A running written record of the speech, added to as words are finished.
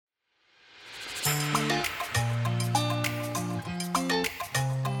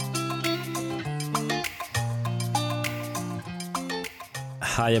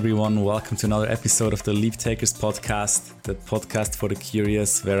Hi everyone, welcome to another episode of the Leap Takers podcast, the podcast for the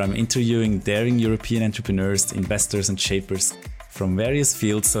curious, where I'm interviewing daring European entrepreneurs, investors and shapers from various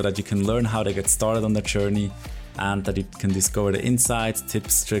fields so that you can learn how they get started on their journey and that you can discover the insights,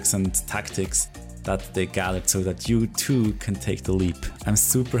 tips, tricks and tactics that they gathered so that you too can take the leap. I'm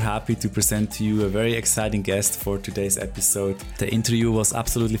super happy to present to you a very exciting guest for today's episode. The interview was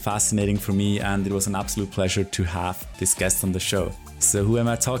absolutely fascinating for me and it was an absolute pleasure to have this guest on the show. So who am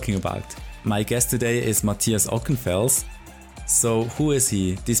I talking about? My guest today is Matthias Ockenfels. So who is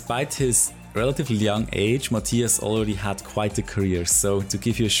he? Despite his relatively young age, Matthias already had quite a career. So to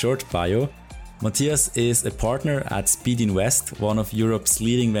give you a short bio, Matthias is a partner at Speed Invest, one of Europe's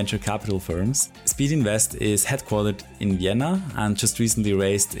leading venture capital firms. Speed Invest is headquartered in Vienna and just recently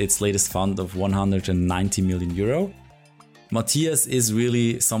raised its latest fund of 190 million euro. Matthias is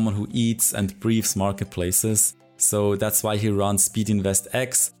really someone who eats and breathes marketplaces. So that's why he runs Speed Invest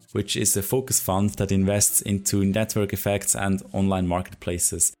X, which is a focus fund that invests into network effects and online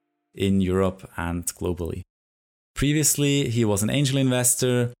marketplaces in Europe and globally. Previously, he was an angel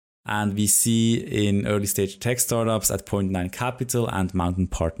investor and VC in early stage tech startups at Point9 Capital and Mountain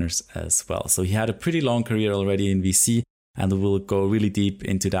Partners as well. So he had a pretty long career already in VC and we'll go really deep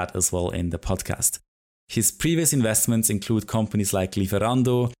into that as well in the podcast. His previous investments include companies like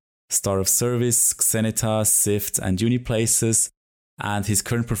Lieferando, Star of Service, Xeneta, Sift and Uniplaces. And his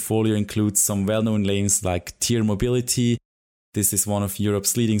current portfolio includes some well-known names like Tier Mobility. This is one of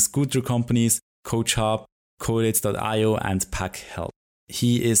Europe's leading scooter companies, CoachHub, Codates.io and Pack Health.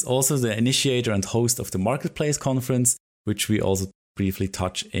 He is also the initiator and host of the Marketplace Conference, which we also briefly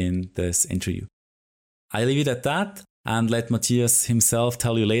touch in this interview. I leave it at that and let Matthias himself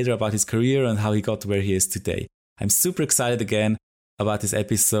tell you later about his career and how he got to where he is today. I'm super excited again about this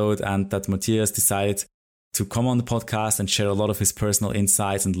episode and that Matthias decided to come on the podcast and share a lot of his personal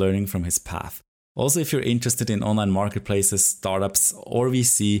insights and learning from his path. Also, if you're interested in online marketplaces, startups or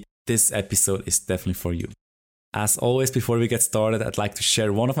VC, this episode is definitely for you. As always, before we get started, I'd like to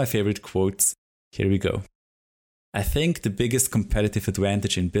share one of my favorite quotes. Here we go. I think the biggest competitive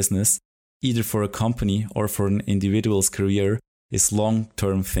advantage in business, either for a company or for an individual's career, is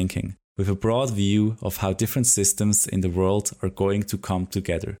long-term thinking, with a broad view of how different systems in the world are going to come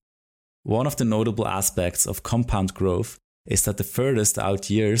together. One of the notable aspects of compound growth is that the furthest out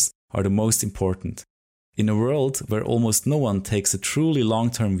years are the most important. In a world where almost no one takes a truly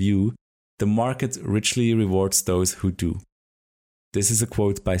long-term view, the market richly rewards those who do. This is a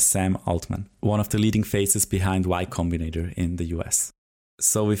quote by Sam Altman, one of the leading faces behind Y Combinator in the US.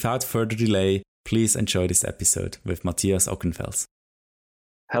 So without further delay, please enjoy this episode with Matthias Ockenfels.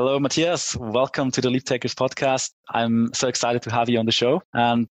 Hello, Matthias. Welcome to the Leap Takers podcast. I'm so excited to have you on the show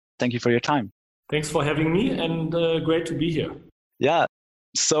and thank you for your time. Thanks for having me and great to be here. Yeah.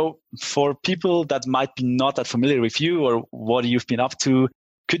 So for people that might be not that familiar with you or what you've been up to,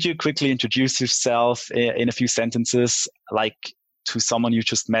 could you quickly introduce yourself in a few sentences, like to someone you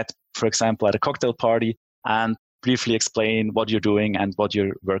just met, for example, at a cocktail party, and briefly explain what you're doing and what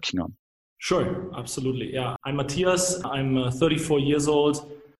you're working on? Sure, absolutely. Yeah, I'm Matthias. I'm 34 years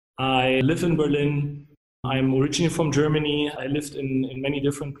old. I live in Berlin. I'm originally from Germany. I lived in many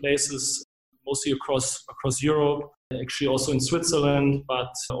different places, mostly across Europe, actually also in Switzerland,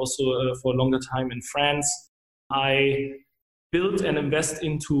 but also for a longer time in France. I build and invest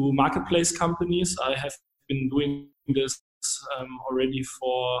into marketplace companies. I have been doing this already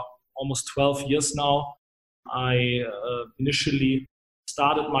for almost 12 years now. I initially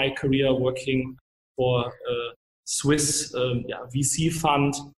started my career working for a Swiss VC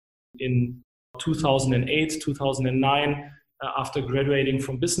fund in 2008, 2009, after graduating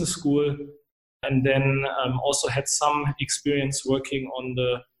from business school, and then also had some experience working on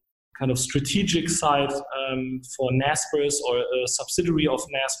the kind of strategic side for Naspers or a subsidiary of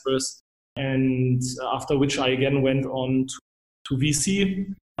Naspers, and after which I again went on to VC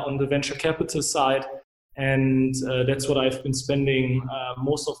on the venture capital side, and that's what I've been spending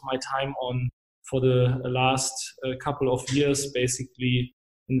most of my time on for the last couple of years, basically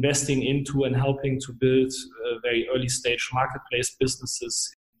investing into and helping to build very early stage marketplace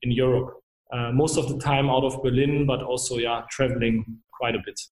businesses in Europe. Most of the time out of Berlin, but also traveling quite a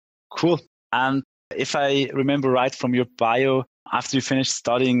bit. Cool. And if I remember right from your bio, after you finished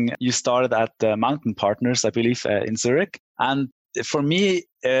studying, you started at Mountain Partners, I believe, in Zurich. And for me,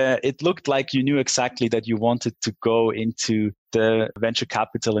 it looked like you knew exactly that you wanted to go into the venture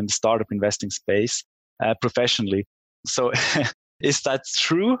capital and startup investing space professionally. So is that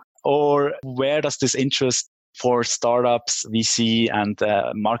true? or where does this interest for startups, VC, and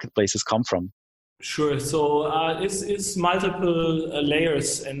marketplaces come from? Sure. So it's multiple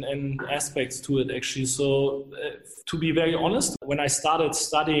layers and aspects to it, actually. So to be very honest, when I started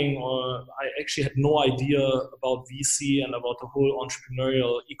studying, I actually had no idea about VC and about the whole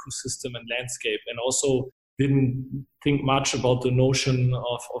entrepreneurial ecosystem and landscape, and also didn't think much about the notion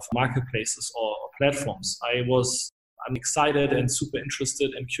of marketplaces or platforms. I'm excited and super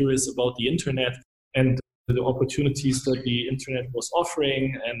interested and curious about the internet and the opportunities that the internet was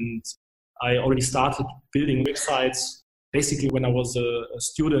offering. And I already started building websites basically when I was a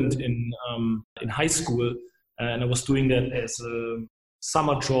student in high school, and I was doing that as a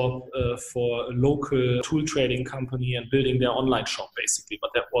summer job for a local tool trading company and building their online shop basically.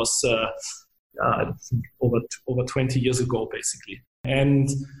 But that was I think over 20 years ago basically. And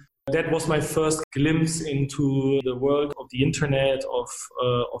that was my first glimpse into the world of the internet, of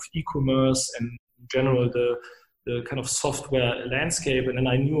e-commerce, and in general the kind of software landscape. And then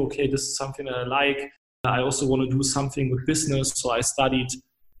I knew, okay, this is something that I like. I also want to do something with business. So I studied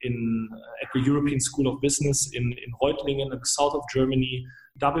at the European School of Business in Reutlingen, in the south of Germany,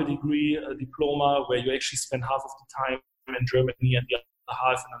 double degree diploma, where you actually spend half of the time in Germany and the other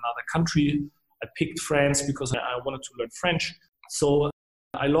half in another country. I picked France because I wanted to learn French. So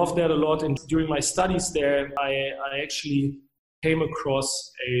I loved that a lot. And during my studies there, I actually came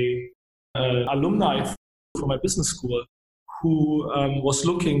across an alumni from my business school who was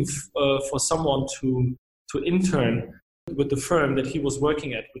looking for someone to intern with the firm that he was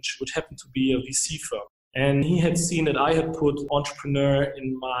working at, which happened to be a VC firm. And he had seen that I had put entrepreneur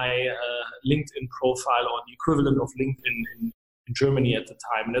in my LinkedIn profile, or the equivalent of LinkedIn in Germany at the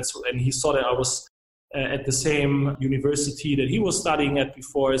time. And he saw that I was at the same university that he was studying at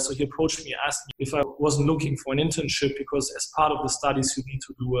before. So he approached me, asked me if I wasn't looking for an internship, because as part of the studies, you need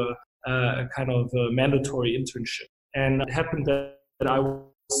to do a kind of a mandatory internship. And it happened that I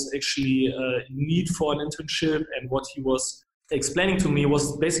was actually in need for an internship, and what he was explaining to me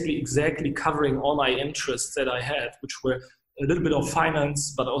was basically exactly covering all my interests that I had, which were a little bit of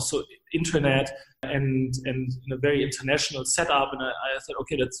finance, but also internet and in a very international setup. And I said,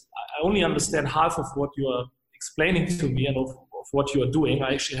 okay, I only understand half of what you are explaining to me and of what you are doing.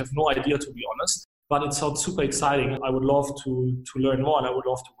 I actually have no idea, to be honest, but it sounds super exciting. I would love to learn more, and I would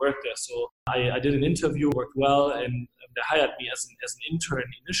love to work there. So I did an interview, worked well, and they hired me as an intern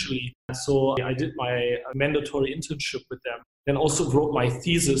initially. So I did my mandatory internship with them, then also wrote my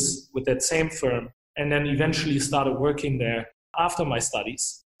thesis with that same firm, and then eventually started working there after my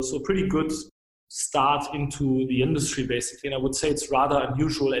studies. So pretty good start into the industry, basically. And I would say it's rather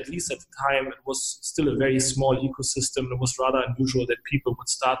unusual, at least at the time, it was still a very small ecosystem. It was rather unusual that people would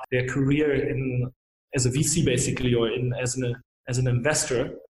start their career as a VC, basically, or as an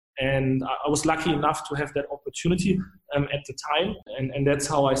investor. And I was lucky enough to have that opportunity at the time. And that's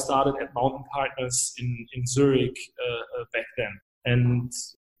how I started at Mountain Partners in Zurich back then. And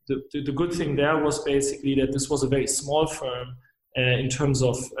the good thing there was basically that this was a very small firm in terms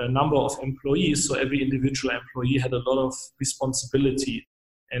of number of employees. So every individual employee had a lot of responsibility.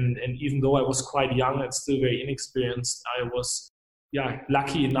 And even though I was quite young and still very inexperienced, I was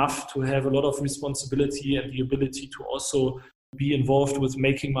lucky enough to have a lot of responsibility and the ability to also be involved with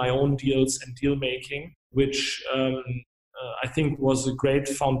making my own deals and deal making, which I think was a great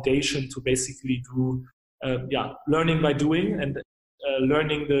foundation to basically do learning by doing, and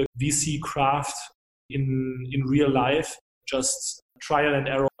learning the VC craft in real life, just trial and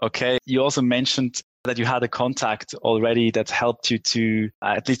error. Okay, you also mentioned that you had a contact already that helped you to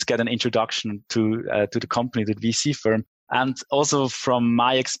at least get an introduction to the company, the VC firm. And also from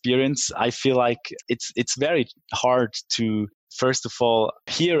my experience, I feel like it's very hard to, first of all,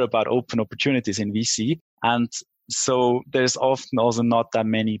 hear about open opportunities in VC. And so there's often also not that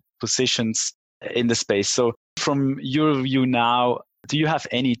many positions in the space. So from your view now, do you have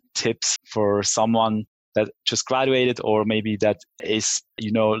any tips for someone that just graduated, or maybe that is,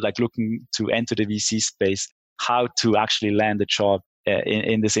 like looking to enter the VC space, how to actually land a job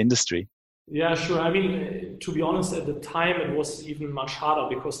in this industry? Yeah, sure. I mean, to be honest, at the time, it was even much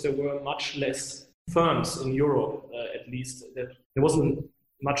harder because there were much less firms in Europe, at least. That there wasn't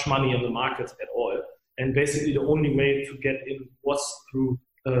much money on the market at all. And basically, the only way to get in was through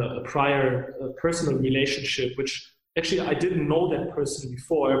a prior personal relationship, which actually I didn't know that person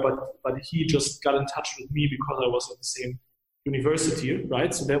before, but he just got in touch with me because I was at the same university,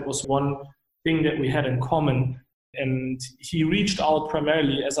 right? So that was one thing that we had in common. And he reached out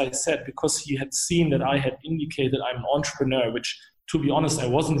primarily, as I said, because he had seen that I had indicated I'm an entrepreneur, which to be honest, I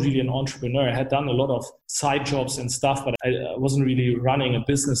wasn't really an entrepreneur. I had done a lot of side jobs and stuff, but I wasn't really running a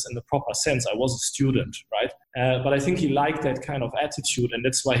business in the proper sense. I was a student, right? But I think he liked that kind of attitude, and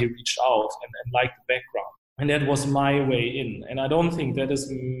that's why he reached out and liked the background. And that was my way in. And I don't think that is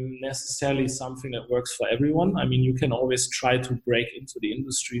necessarily something that works for everyone. I mean, you can always try to break into the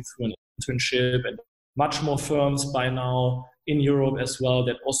industry through an internship, and much more firms by now in Europe as well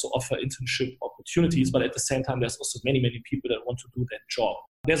that also offer internship opportunities. But at the same time, there's also many, many people that want to do that job.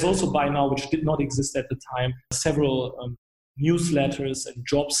 There's also by now, which did not exist at the time, several newsletters and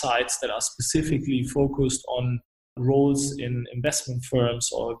job sites that are specifically focused on roles in investment firms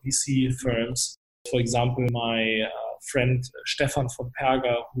or VC firms. For example, my friend Stefan von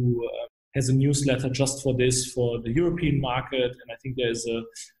Perger, who has a newsletter just for this, for the European market. And I think there's a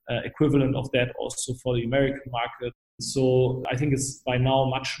equivalent of that also for the American market. So I think it's by now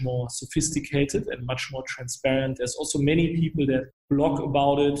much more sophisticated and much more transparent. There's also many people that blog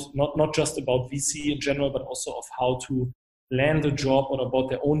about it, not just about VC in general, but also of how to land a job or about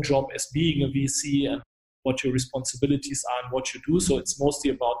their own job as being a VC and what your responsibilities are and what you do. So it's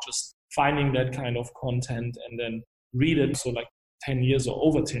mostly about just finding that kind of content and then read it. So like 10 years or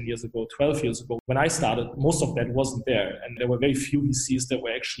over 10 years ago, 12 years ago, when I started, most of that wasn't there. And there were very few VCs that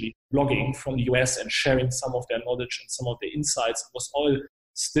were actually blogging from the US and sharing some of their knowledge and some of their insights. It was all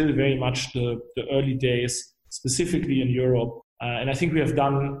still very much the early days, specifically in Europe. And I think we have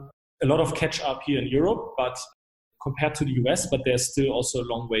done a lot of catch up here in Europe, but compared to the US, but there's still also a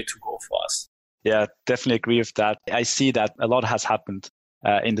long way to go for us. Yeah, definitely agree with that. I see that a lot has happened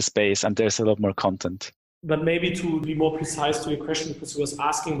in the space and there's a lot more content. But maybe to be more precise to your question, because you was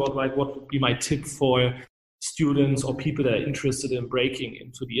asking about like what would be my tip for students or people that are interested in breaking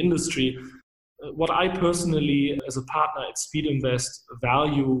into the industry. What I personally, as a partner at Speedinvest,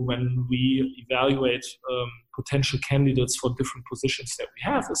 value when we evaluate potential candidates for different positions that we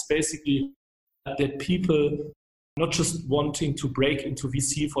have is basically that people not just wanting to break into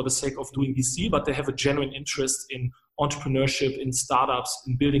VC for the sake of doing VC, but they have a genuine interest in entrepreneurship, in startups,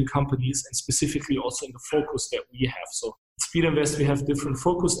 in building companies, and specifically also in the focus that we have. So at Speedinvest, we have different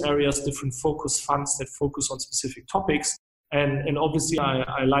focus areas, different focus funds that focus on specific topics. And obviously,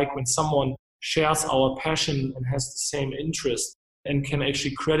 I like when someone shares our passion and has the same interest and can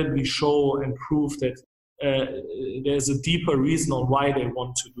actually credibly show and prove that there's a deeper reason on why they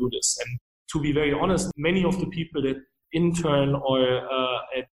want to do this. And to be very honest, many of the people that intern or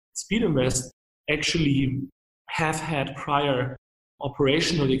at Speedinvest actually have had prior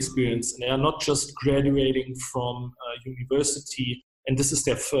operational experience, and they are not just graduating from university and this is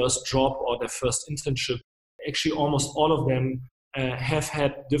their first job or their first internship. Actually, almost all of them have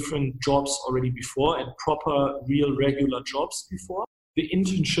had different jobs already before and proper, real, regular jobs before. The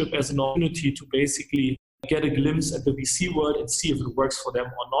internship as an opportunity to basically get a glimpse at the VC world and see if it works for them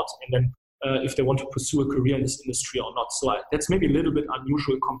or not, and then if they want to pursue a career in this industry or not. So that's maybe a little bit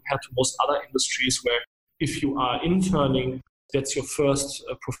unusual compared to most other industries where if you are interning, that's your first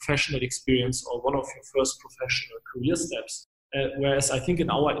professional experience or one of your first professional career steps. Whereas I think in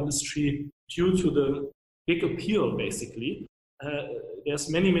our industry, due to the big appeal, basically, there's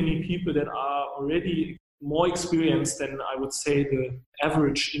many, many people that are already more experienced than I would say the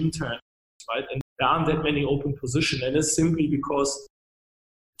average intern, right? And there aren't that many open positions. And it's simply because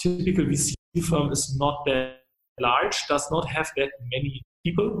typical VC firm is not that large, does not have that many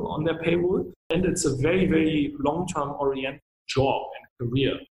people on their payroll. And it's a very, very long-term oriented job and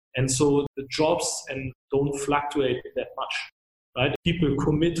career. And so the jobs don't fluctuate that much, right? People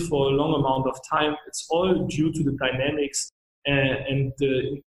commit for a long amount of time. It's all due to the dynamics and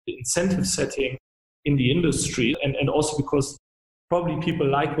the incentive setting in the industry. And also because probably people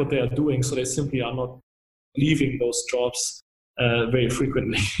like what they are doing, so they simply are not leaving those jobs very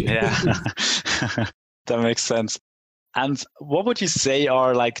frequently. Yeah, that makes sense. And what would you say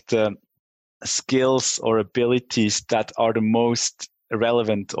are like the skills or abilities that are the most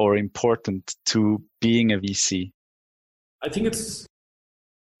relevant or important to being a VC? I think it's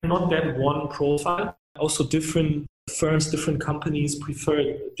not that one profile. Also different firms, different companies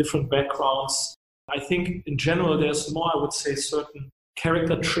prefer different backgrounds. I think in general, there's more, I would say, certain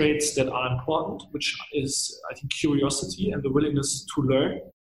character traits that are important, which is, I think, curiosity and the willingness to learn.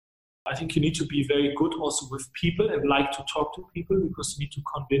 I think you need to be very good also with people and like to talk to people, because you need to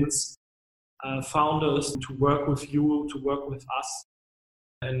convince founders to work with you, to work with us,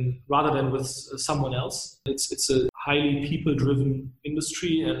 and rather than with someone else. It's a highly people-driven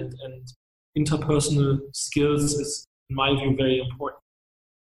industry, and interpersonal skills is, in my view, very important.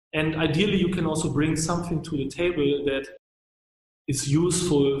 And ideally, you can also bring something to the table that is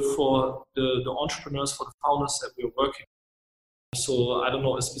useful for the entrepreneurs, for the founders that we're working with. So I don't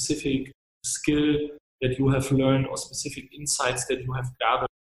know, a specific skill that you have learned or specific insights that you have gathered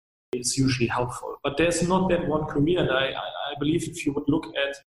is usually helpful. But there's not that one career. And I believe if you would look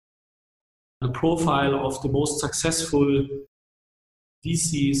at the profile of the most successful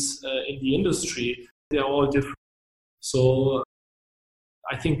VCs in the industry, they're all different. So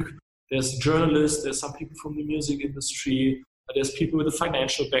I think there's journalists, there's some people from the music industry, there's people with a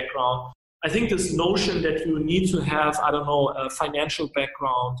financial background. I think this notion that you need to have, I don't know, a financial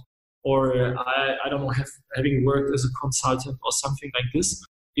background or I don't know, having worked as a consultant or something like this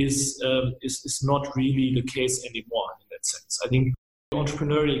is not really the case anymore in that sense. I think the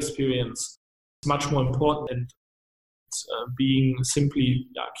entrepreneurial experience is much more important, and being simply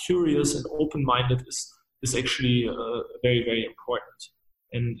curious and open-minded is actually very, very important.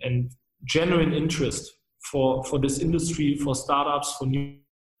 And genuine interest for this industry, for startups, for new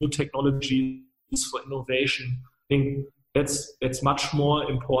technologies, for innovation, I think that's much more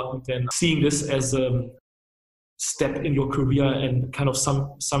important than seeing this as a step in your career and kind of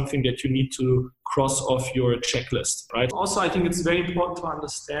something that you need to cross off your checklist, right? Also, I think it's very important to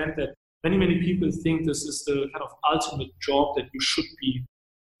understand that many people think this is the kind of ultimate job that you should be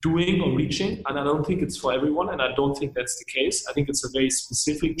doing or reaching, and I don't think it's for everyone, and I don't think that's the case. I think it's a very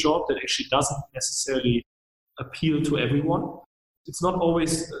specific job that actually doesn't necessarily appeal to everyone. It's not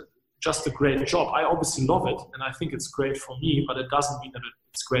always just a great job. I obviously love it, and I think it's great for me, but it doesn't mean that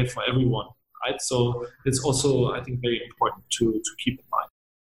it's great for everyone, right? So it's also, I think, very important to keep in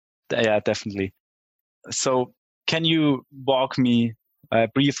mind. Yeah, definitely. So can you walk me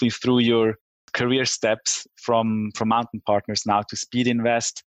briefly through your career steps from Mountain Partners now to Speed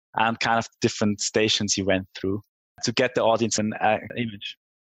Invest, and kind of different stations you went through to get the audience an image?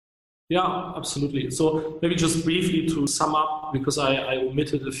 Yeah, absolutely. So maybe just briefly to sum up, because I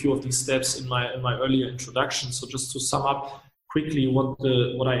omitted a few of these steps in my earlier introduction. So just to sum up quickly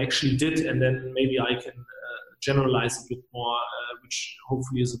what I actually did, and then maybe I can generalize a bit more, which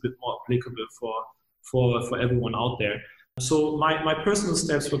hopefully is a bit more applicable for everyone out there. So my personal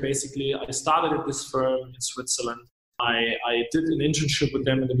steps were basically, I started at this firm in Switzerland. I did an internship with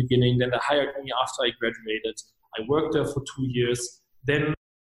them in the beginning. Then they hired me after I graduated. I worked there for 2 years. Then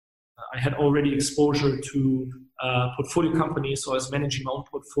I had already exposure to portfolio companies. So I was managing my own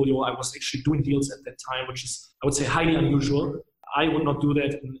portfolio. I was actually doing deals at that time, which is, I would say, highly unusual. I would not do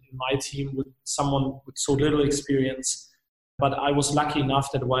that in my team with someone with so little experience. But I was lucky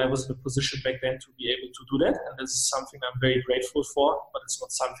enough that I was in a position back then to be able to do that. And this is something I'm very grateful for, but it's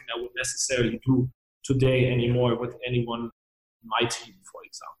not something I would necessarily do today anymore with anyone in my team, for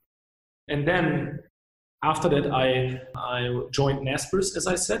example. And then after that, I joined Naspers, as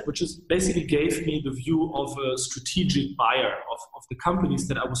I said, which is basically gave me the view of a strategic buyer of the companies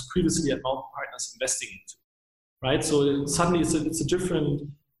that I was previously at Mountain Partners investing into, right? So suddenly it's a different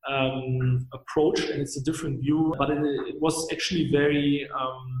approach, and it's a different view, but it was actually very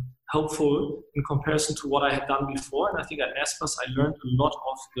helpful in comparison to what I had done before. And I think at Naspers, I learned a lot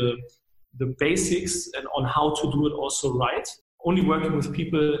of the basics and on how to do it also right. Only working with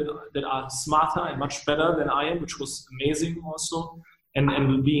people that are smarter and much better than I am, which was amazing also,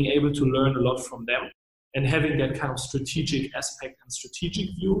 and being able to learn a lot from them and having that kind of strategic aspect and strategic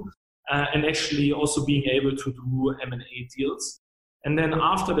view, and actually also being able to do M&A deals. And then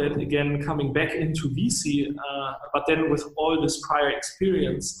after that, again, coming back into VC, but then with all this prior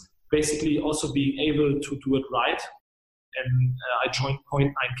experience, basically also being able to do it right. And I joined Point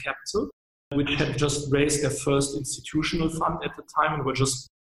 9 Capital, which had just raised their first institutional fund at the time and were just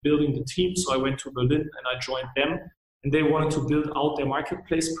building the team. So I went to Berlin and I joined them. And they wanted to build out their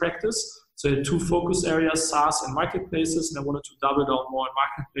marketplace practice. So they had 2 focus areas, SaaS and marketplaces, and they wanted to double down more on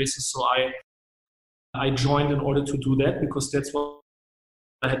marketplaces. So I joined in order to do that, because that's what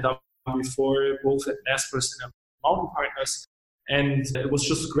I had done before, both at Naspers and at Mountain Partners. And it was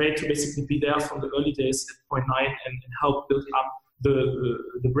just great to basically be there from the early days at Point 9 and help build up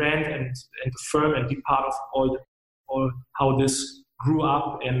the brand and the firm, and be part of all how this grew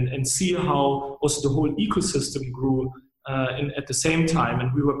up, and see how also the whole ecosystem grew at the same time.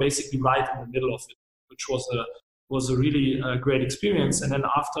 And we were basically right in the middle of it, which was a really great experience. And then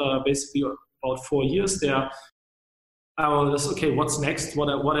after basically about 4 years there, I was, okay, what's next?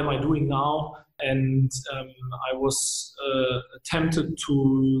 What am I doing now? And I was tempted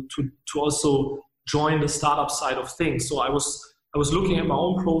to also join the startup side of things. So I was looking at my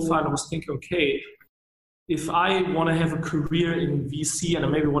own profile and I was thinking, okay, if I want to have a career in VC and I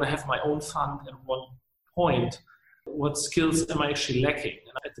maybe want to have my own fund at one point, what skills am I actually lacking?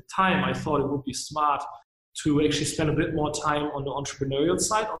 And at the time, I thought it would be smart to actually spend a bit more time on the entrepreneurial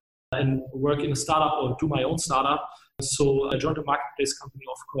side and work in a startup or do my own startup, So I joined a marketplace company,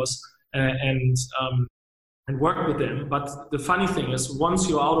 of course, and worked with them. But the funny thing is, once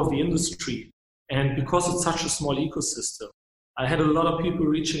you're out of the industry, and because it's such a small ecosystem, I had a lot of people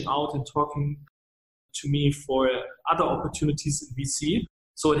reaching out and talking to me for other opportunities in VC.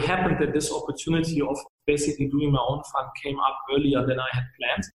 So it happened that this opportunity of basically doing my own fund came up earlier than I had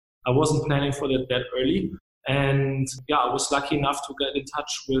planned. I wasn't planning for that early. And I was lucky enough to get in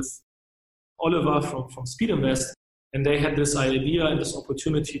touch with Oliver from Speed Invest. And they had this idea and this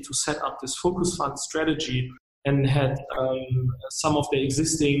opportunity to set up this focus fund strategy, and had some of the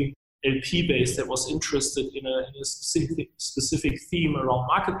existing LP base that was interested in a specific theme around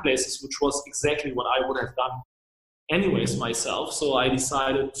marketplaces, which was exactly what I would have done anyways myself. So I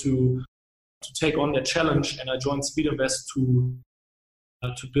decided to take on that challenge, and I joined Speed Invest to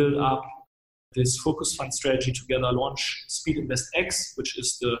build up this focus fund strategy together, launch Speed Invest X, which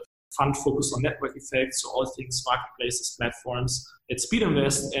is the fund focused on network effects, so all things marketplaces, platforms at Speed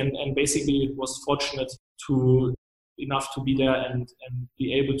Invest. And basically it was fortunate enough to be there and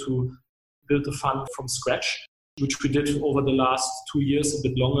be able to build the fund from scratch, which we did over the last 2 years, a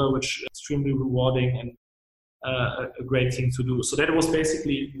bit longer, which is extremely rewarding and a great thing to do. So that was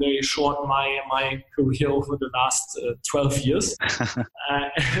basically very short my career over the last 12 years.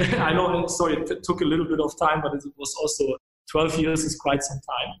 I know, sorry, it took a little bit of time, but it was also 12 years is quite some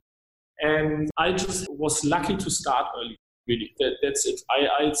time. And I just was lucky to start early, really. That's it.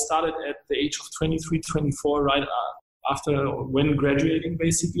 I started at the age of 23, 24, right after when graduating,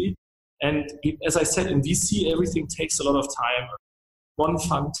 basically. And as I said, in VC, everything takes a lot of time. One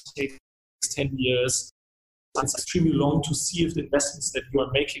fund takes 10 years. It's extremely long to see if the investments that you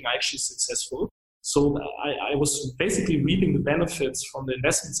are making are actually successful. So I was basically reaping the benefits from the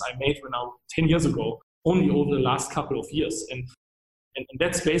investments I made 10 years ago, only over the last couple of years. And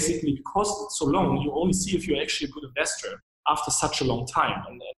that's basically because it's so long, you only see if you're actually a good investor after such a long time.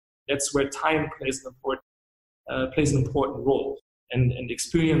 And that's where time plays an important role. And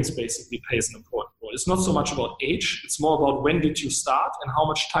experience basically plays an important role. It's not so much about age, it's more about when did you start and how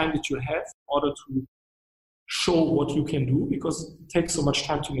much time did you have in order to show what you can do, because it takes so much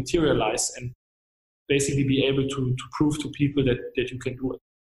time to materialize and basically be able to prove to people that you can do it.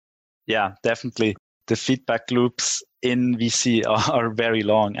 Yeah, definitely. The feedback loops in VC are very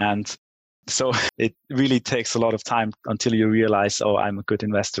long. And so it really takes a lot of time until you realize, oh, I'm a good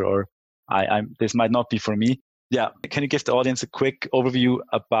investor, or this might not be for me. Yeah. Can you give the audience a quick overview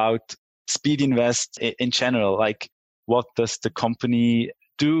about Speed Invest in general? Like, what does the company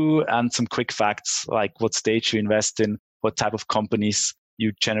do, and some quick facts, like what stage you invest in, what type of companies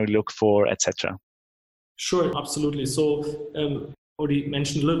you generally look for, etc. Sure, absolutely. So already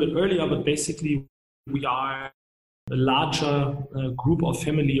mentioned a little bit earlier, but basically we are a larger group or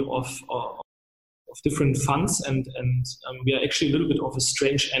family of different funds, and we are actually a little bit of a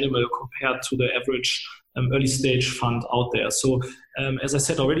strange animal compared to the average early stage fund out there. So as I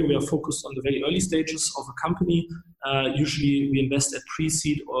said already, we are focused on the very early stages of a company. Usually we invest at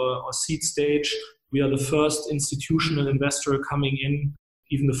pre-seed or seed stage. We are the first institutional investor coming in,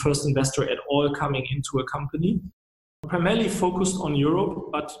 even the first investor at all coming into a company. Primarily focused on Europe,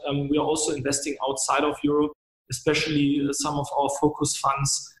 but we are also investing outside of Europe, especially some of our focus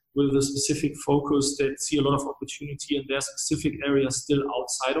funds with a specific focus that see a lot of opportunity in their specific areas still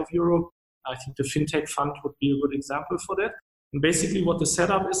outside of Europe. I think the FinTech fund would be a good example for that. And basically what the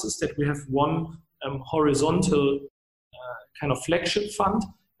setup is that we have one horizontal kind of flagship fund,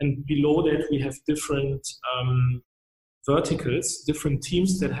 and below that we have different verticals, different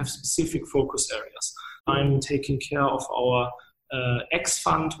teams that have specific focus areas. I'm taking care of our X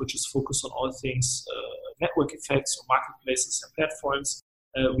fund, which is focused on all things network effects or marketplaces and platforms.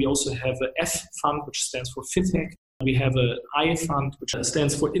 We also have an F fund, which stands for FinTech. We have an I fund, which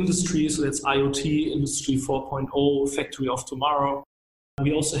stands for industry, so that's IoT, Industry 4.0, Factory of Tomorrow.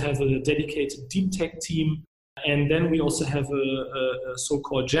 We also have a dedicated deep tech team, and then we also have a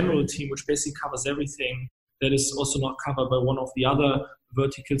so-called general team, which basically covers everything that is also not covered by one of the other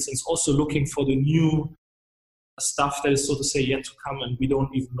verticals, and it's also looking for the new stuff that is, so to say, yet to come, and we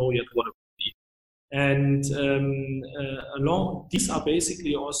don't even know yet what it will be. And along these are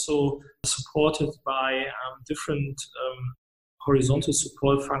basically also supported by different horizontal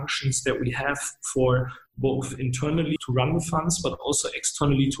support functions that we have for both internally to run the funds, but also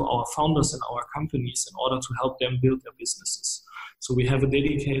externally to our founders and our companies in order to help them build their businesses. So we have a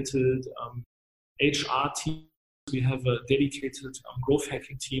dedicated HR team. We have a dedicated growth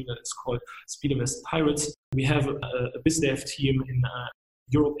hacking team that is called Speed Invest Pirates. We have a BizDev team in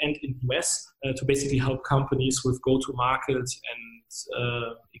Europe and in the US to basically help companies with go-to-market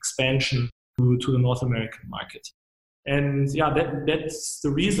and expansion to the North American market. And yeah, that's the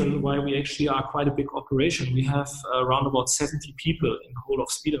reason why we actually are quite a big operation. We have around about 70 people in the whole of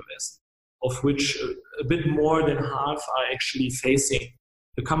Speedinvest, of which a bit more than half are actually facing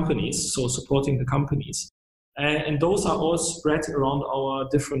the companies, so supporting the companies. And those are all spread around our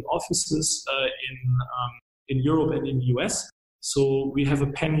different offices in Europe and in the US. So we have a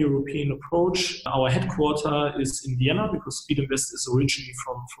pan-European approach. Our headquarter is in Vienna because Speedinvest is originally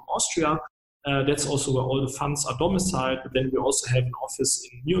from Austria. That's also where all the funds are domiciled. But then we also have an office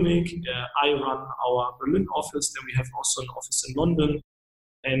in Munich. I run our Berlin office. Then we have also an office in London.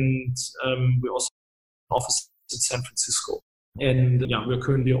 And we also have an office in San Francisco. And yeah, we're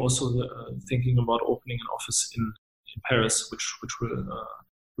currently also thinking about opening an office in Paris, which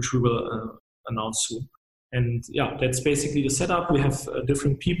we will announce soon. And yeah, that's basically the setup. We have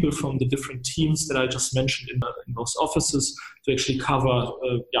different people from the different teams that I just mentioned in those offices to actually cover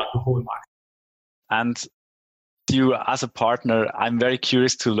the whole market. And you as a partner, I'm very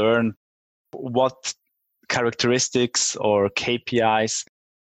curious to learn what characteristics or KPIs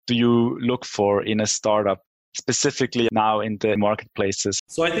do you look for in a startup, specifically now in the marketplaces?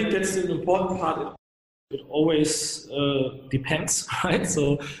 So I think that's an important part. It always depends, right?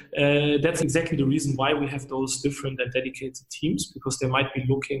 So that's exactly the reason why we have those different and dedicated teams, because they might be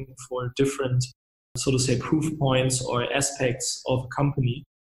looking for different, so to say, proof points or aspects of a company.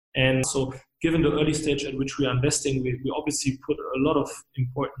 And so given the early stage at which we are investing, we obviously put a lot of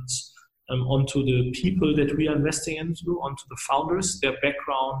importance onto the people that we are investing into, onto the founders, their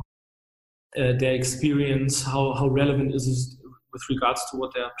background, their experience, how relevant is it with regards to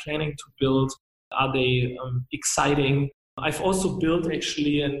what they are planning to build. Are they exciting? I've also built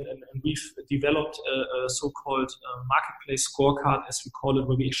actually, and we've developed a so-called marketplace scorecard, as we call it,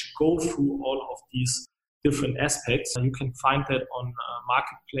 where we actually go through all of these different aspects. And you can find that on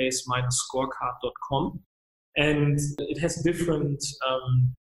marketplace-scorecard.com. And it has different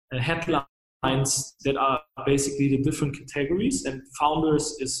headlines that are basically the different categories. And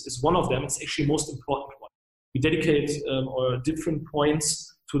founders is one of them. It's actually the most important one. We dedicate or different points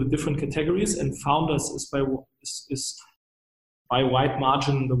to the different categories, and founders is by wide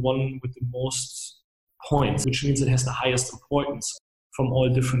margin the one with the most points, which means it has the highest importance from all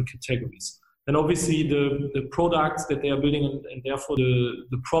different categories. And obviously the products that they are building and therefore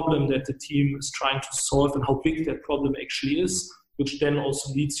the problem that the team is trying to solve and how big that problem actually is, which then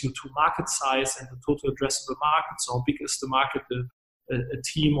also leads you to market size and the total addressable market. So how big is the market a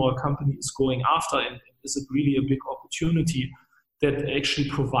team or a company is going after, and is it really a big opportunity that actually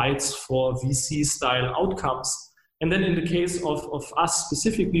provides for VC-style outcomes. And then in the case of us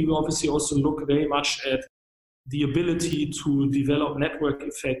specifically, we obviously also look very much at the ability to develop network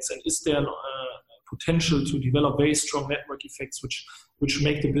effects, and is there potential to develop very strong network effects which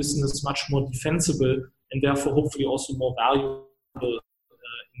make the business much more defensible and therefore hopefully also more valuable in the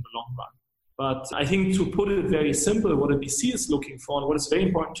long run. But I think to put it very simple, what a VC is looking for and what is very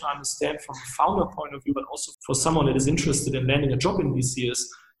important to understand from a founder point of view, but also for someone that is interested in landing a job in VC, is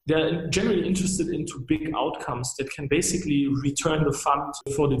they're generally interested into big outcomes that can basically return the fund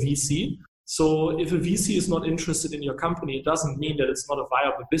for the VC. So if a VC is not interested in your company, it doesn't mean that it's not a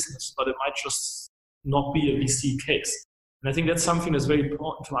viable business, but it might just not be a VC case. And I think that's something that's very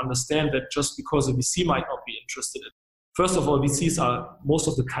important to understand, that just because a VC might not be interested in. First of all, VCs are most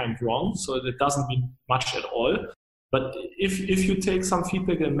of the time wrong, so that doesn't mean much at all. But if you take some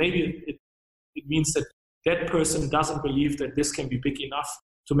feedback, then maybe it means that that person doesn't believe that this can be big enough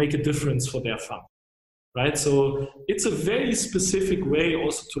to make a difference for their fund, right? So it's a very specific way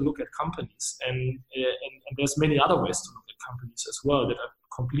also to look at companies, and there's many other ways to look at companies as well that are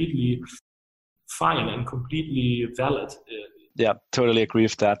completely fine and completely valid. Yeah, totally agree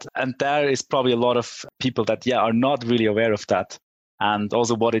with that. And there is probably a lot of people that, are not really aware of that. And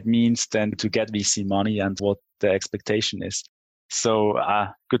also what it means then to get VC money and what the expectation is. So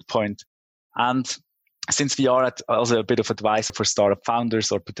good point. And since we are at also a bit of advice for startup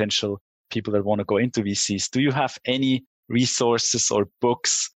founders or potential people that want to go into VCs, do you have any resources or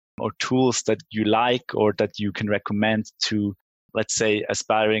books or tools that you like or that you can recommend to, let's say,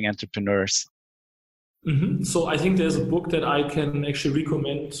 aspiring entrepreneurs? Mm-hmm. So I think there's a book that I can actually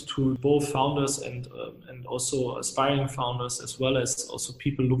recommend to both founders and also aspiring founders, as well as also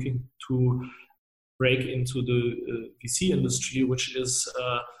people looking to break into the VC industry, which is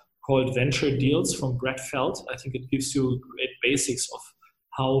called Venture Deals from Brad Feld. I think it gives you great basics of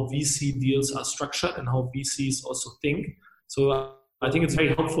how VC deals are structured and how VCs also think. So I think it's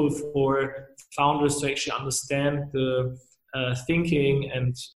very helpful for founders to actually understand the thinking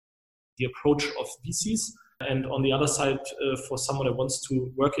and the approach of VCs. And on the other side, for someone that wants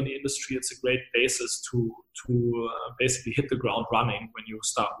to work in the industry, it's a great basis to basically hit the ground running when you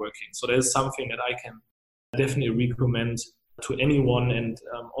start working. So that is something that I can definitely recommend to anyone, and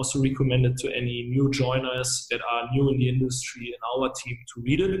also recommend it to any new joiners that are new in the industry in our team to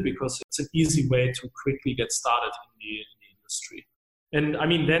read it, because it's an easy way to quickly get started in the industry. And I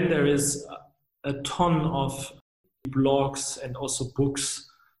mean, then there is a ton of blogs and also books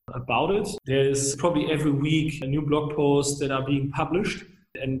about it. There's probably every week a new blog post that are being published,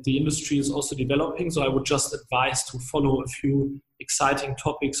 and the industry is also developing. So I would just advise to follow a few exciting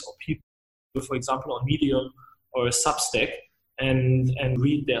topics or people, for example, on Medium or Substack, and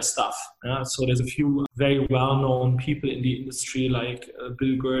read their stuff. So there's a few very well-known people in the industry like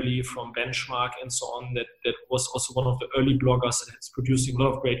Bill Gurley from Benchmark and so on, that was also one of the early bloggers that's producing a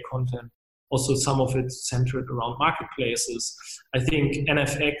lot of great content. Also, some of it centered around marketplaces. I think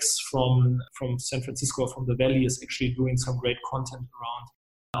NFX from San Francisco, from the Valley, is actually doing some great content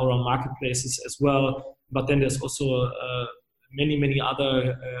around marketplaces as well. But then there's also many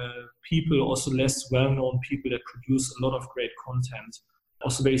other people, also less well-known people, that produce a lot of great content,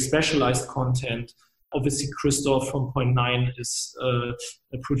 also very specialized content. Obviously, Christoph from Point9 is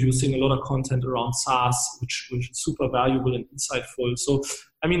producing a lot of content around SaaS, which is super valuable and insightful. So,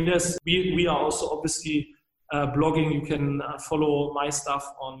 I mean, we are also obviously blogging. You can follow my stuff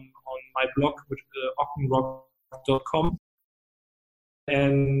on my blog, which is ockenrock.com.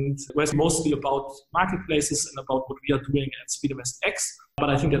 And it's mostly about marketplaces and about what we are doing at Speedinvest X. But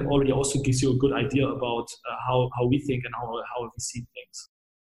I think that already also gives you a good idea about how we think and how we see things.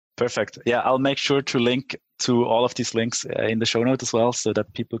 Perfect. Yeah, I'll make sure to link to all of these links in the show note as well, so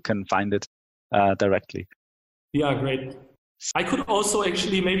that people can find it directly. Yeah, great. I could also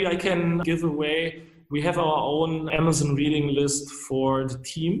actually, maybe I can give away, we have our own Amazon reading list for the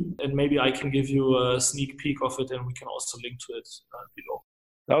team, and maybe I can give you a sneak peek of it, and we can also link to it below.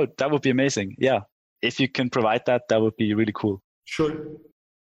 Oh, that would be amazing. Yeah. If you can provide that, that would be really cool. Sure.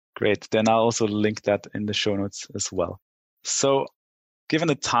 Great. Then I'll also link that in the show notes as well. So given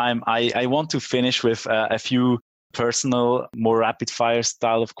the time, I want to finish with a few personal, more rapid fire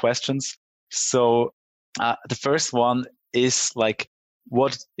style of questions. So the first one is like,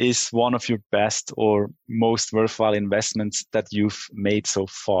 what is one of your best or most worthwhile investments that you've made so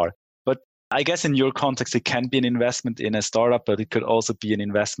far? But I guess in your context, it can be an investment in a startup, but it could also be an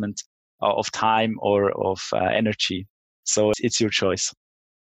investment of time or of energy. So it's your choice.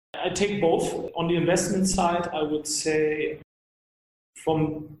 I take both. On the investment side, I would say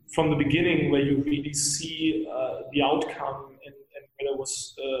from the beginning, where you really see the outcome and where it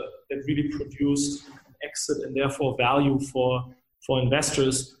was that really produced exit and therefore value for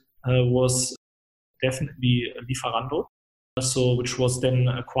investors, was definitely Lieferando. So, which was then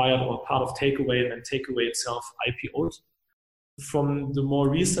acquired or part of Takeaway, and then Takeaway itself IPO'd. From the more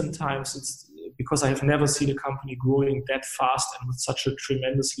recent times, it's because I have never seen a company growing that fast and with such a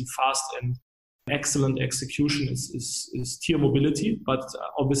tremendously fast and excellent execution is Tier Mobility, but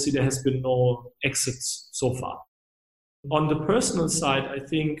obviously there has been no exits so far. On the personal side, I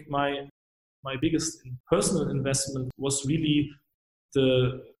think my biggest personal investment was really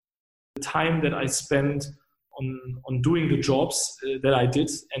the time that I spent on doing the jobs that I did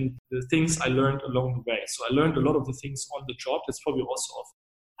and the things I learned along the way. So I learned a lot of the things on the job. That's probably also of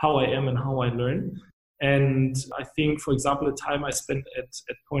how I am and how I learn. And I think, for example, the time I spent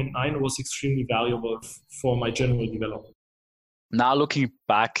at Point9 was extremely valuable for my general development. Now looking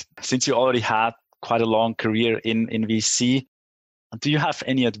back, since you already had quite a long career in VC, do you have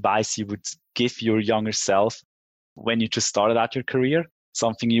any advice you would give your younger self when you just started out your career?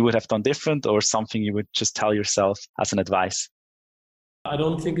 Something you would have done different, or something you would just tell yourself as an advice? I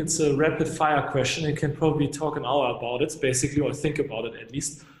don't think it's a rapid fire question. You can probably talk an hour about it, basically, or think about it at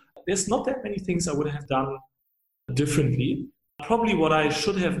least. There's not that many things I would have done differently. Probably what I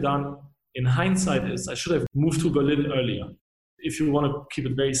should have done in hindsight is I should have moved to Berlin earlier. If you want to keep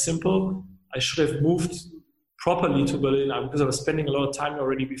it very simple, I should have moved properly to Berlin because I was spending a lot of time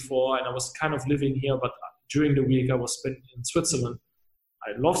already before, and I was kind of living here, but during the week I was spent in Switzerland.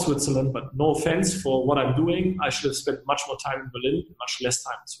 I love Switzerland, but no offense for what I'm doing. I should have spent much more time in Berlin, much less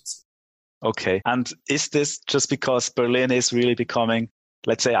time in Switzerland. Okay. And is this just because Berlin is really becoming,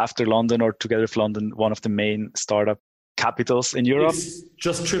 let's say after London or together with London, one of the main startup capitals in Europe? It's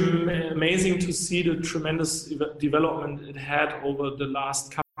just amazing to see the tremendous development it had over the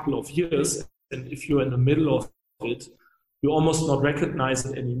last couple of years. And if you're in the middle of it, you almost not recognize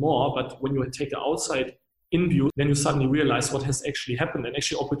it anymore. But when you take the outside in view, then you suddenly realize what has actually happened. And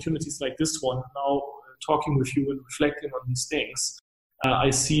actually opportunities like this one, now talking with you and reflecting on these things, I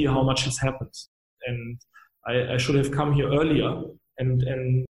see how much has happened. And I should have come here earlier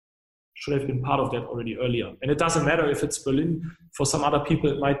and should have been part of that already earlier. And it doesn't matter if it's Berlin. For some other people,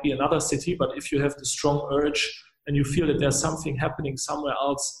 it might be another city. But if you have the strong urge and you feel that there's something happening somewhere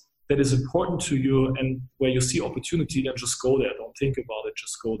else that is important to you and where you see opportunity, then just go there. Don't think about it.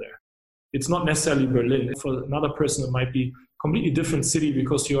 Just go there. It's not necessarily Berlin. For another person, it might be a completely different city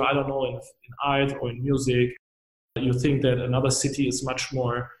because you're, I don't know, in art or in music. You think that another city is much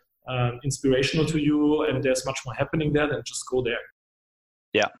more inspirational to you and there's much more happening there, then just go there.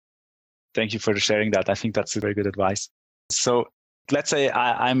 Yeah. Thank you for sharing that. I think that's very good advice. So let's say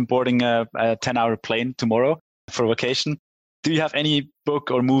I'm boarding a 10-hour plane tomorrow for vacation. Do you have any book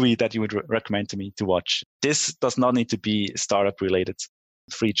or movie that you would recommend to me to watch? This does not need to be startup related.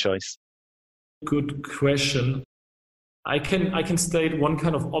 Free choice. Good question. I can state one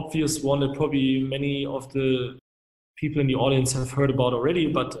kind of obvious one that probably many of the people in the audience have heard about already,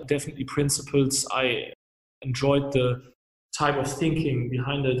 but definitely Principles. I enjoyed the type of thinking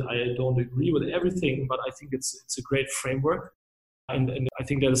behind it. I don't agree with everything, but I think it's a great framework. And I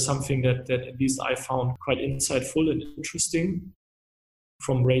think that is something that at least I found quite insightful and interesting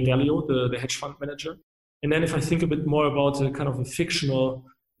from Ray Dalio, the hedge fund manager. And then if I think a bit more about a kind of a fictional,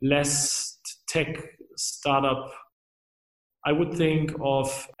 less tech startup, I would think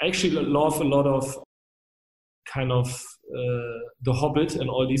of, I actually love a lot of kind of The Hobbit and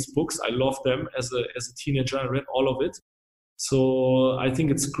all these books. I love them as a teenager. I read all of it. So I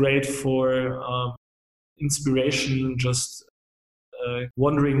think it's great for inspiration, just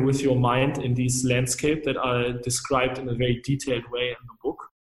wandering with your mind in this landscape that are described in a very detailed way in the book.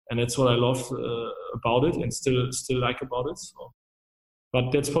 And that's what I love about it and still like about it. So.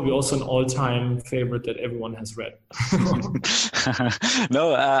 But that's probably also an all-time favorite that everyone has read.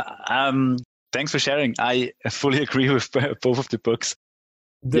 No, thanks for sharing. I fully agree with both of the books.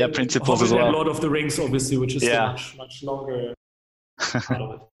 Principles as well. And Lord of the Rings, obviously, which is much longer part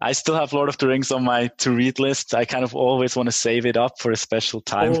of it. I still have Lord of the Rings on my to-read list. I kind of always want to save it up for a special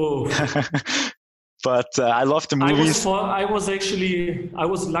time. Oh. But I love the movies. I was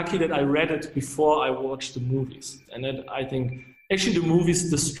lucky that I read it before I watched the movies. And then I think actually the movies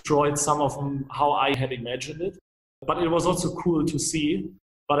destroyed some of them how I had imagined it. But it was also cool to see.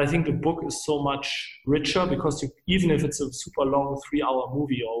 But I think the book is so much richer because even if it's a super long 3-hour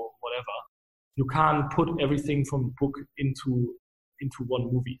movie or whatever, you can't put everything from the book into one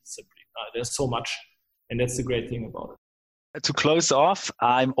movie simply. There's so much, and that's the great thing about it. To close off,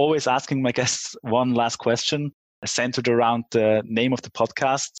 I'm always asking my guests one last question centered around the name of the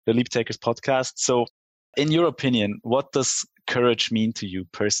podcast, the Leap Takers podcast. So in your opinion, what does courage mean to you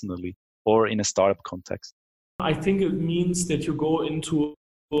personally or in a startup context? I think it means that you go into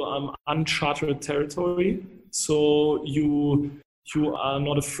uncharted territory. So you are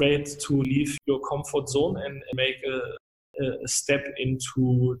not afraid to leave your comfort zone and make a step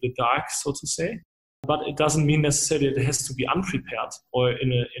into the dark, so to say. But it doesn't mean necessarily it has to be unprepared or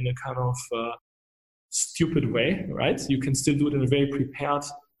in a kind of stupid way, right? You can still do it in a very prepared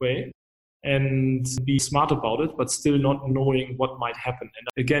way and be smart about it, but still not knowing what might happen. And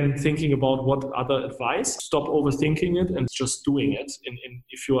again, thinking about what other advice, stop overthinking it and just doing it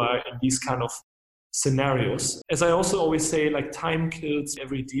if you are in these kind of scenarios. As I also always say, like time kills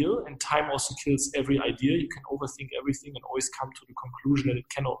every deal and time also kills every idea. You can overthink everything and always come to the conclusion that it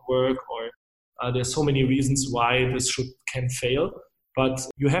cannot work or there's so many reasons why this can fail. But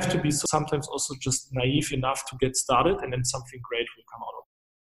you have to be sometimes also just naive enough to get started and then something great will come out of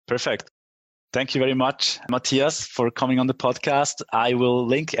it. Perfect. Thank you very much, Matthias, for coming on the podcast. I will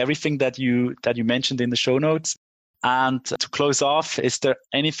link everything that you mentioned in the show notes. And to close off, is there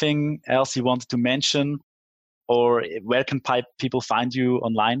anything else you wanted to mention, or where can people find you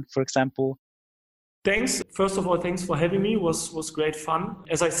online, for example? Thanks. First of all, thanks for having me. It was great fun.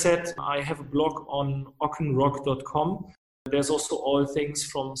 As I said, I have a blog on ockenrock.com. There's also all things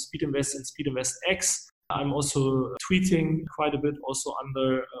from SpeedInvest and SpeedInvest X. I'm also tweeting quite a bit, also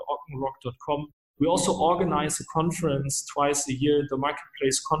under ockenrock.com. We also organize a conference twice a year, the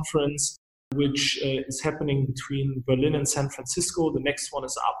Marketplace Conference, which is happening between Berlin and San Francisco. The next one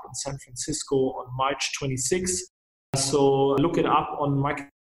is up in San Francisco on March 26th. So look it up on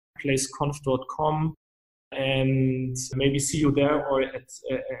marketplaceconf.com and maybe see you there or at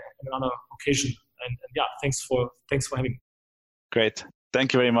another occasion. And yeah, thanks for having me. Great.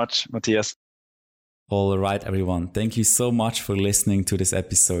 Thank you very much, Matthias. All right, everyone. Thank you so much for listening to this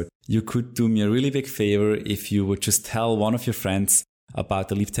episode. You could do me a really big favor if you would just tell one of your friends about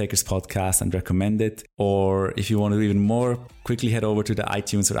the Leap Takers podcast and recommend it. Or if you want to do even more, quickly head over to the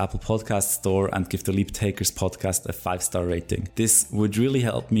iTunes or Apple Podcast store and give the Leap Takers podcast a 5-star rating. This would really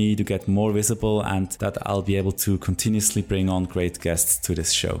help me to get more visible and that I'll be able to continuously bring on great guests to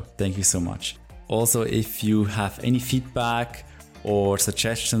this show. Thank you so much. Also, if you have any feedback or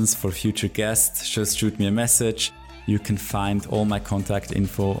suggestions for future guests, just shoot me a message. You can find all my contact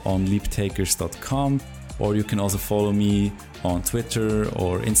info on leaptakers.com, or you can also follow me on Twitter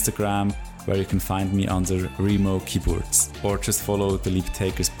or Instagram, where you can find me under Remo Keyboards, or just follow the Leap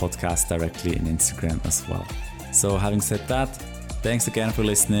Takers podcast directly in Instagram as well. So having said that, thanks again for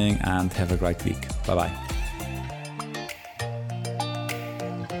listening and have a great week. Bye bye.